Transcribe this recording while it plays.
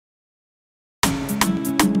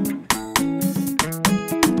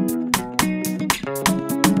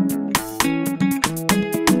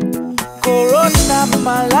Corona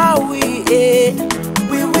Malawi,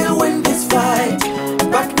 we will win this fight,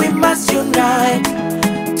 but we must unite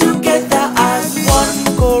together as one.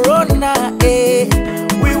 Corona,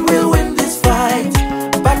 we will win this fight,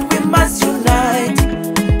 but we must unite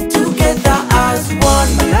together as one.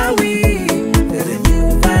 Malawi, there's a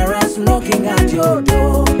new virus knocking at your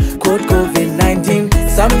door, called COVID-19,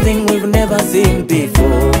 something we've never seen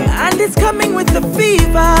before. And it's coming with the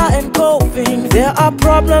fever and coughing. There are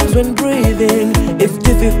problems when breathing, it's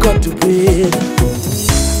difficult to breathe.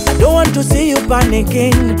 I don't want to see you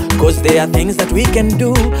panicking, cause there are things that we can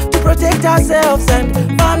do to protect ourselves and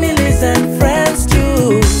families and friends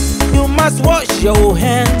too. You must wash your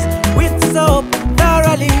hands with soap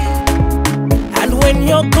thoroughly, and when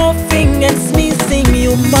you're coughing and sneezing,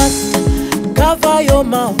 you must cover your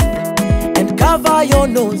mouth and cover your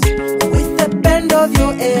nose with the bend of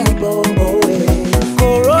your elbow.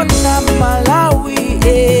 Corona Malawi,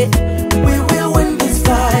 we will win this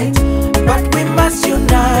fight, but we must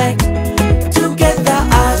unite together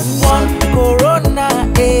as one. Corona,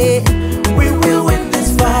 we will win this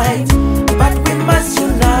fight, but we must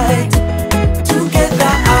unite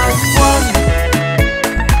together as one.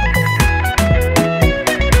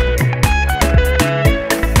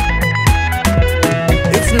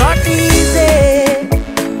 It's not easy,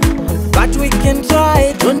 but we can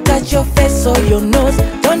try. Don't touch your face or your nose,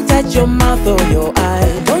 don't touch your mouth or your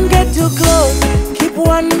eye. Don't get too close, keep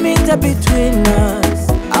 1 meter between us.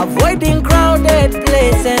 Avoiding crowded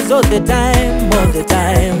places all the time, all the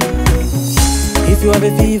time. If you have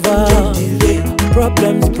a fever, don't delay.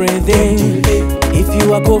 Problems breathing, if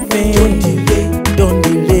you are coughing, don't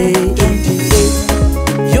delay. Don't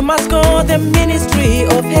delay. You must call the Ministry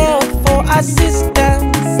of Health for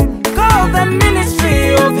assistance. Call the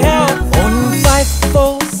Ministry of Health on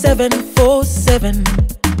 54747.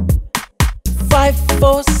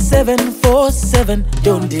 54747,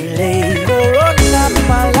 don't delay. Corona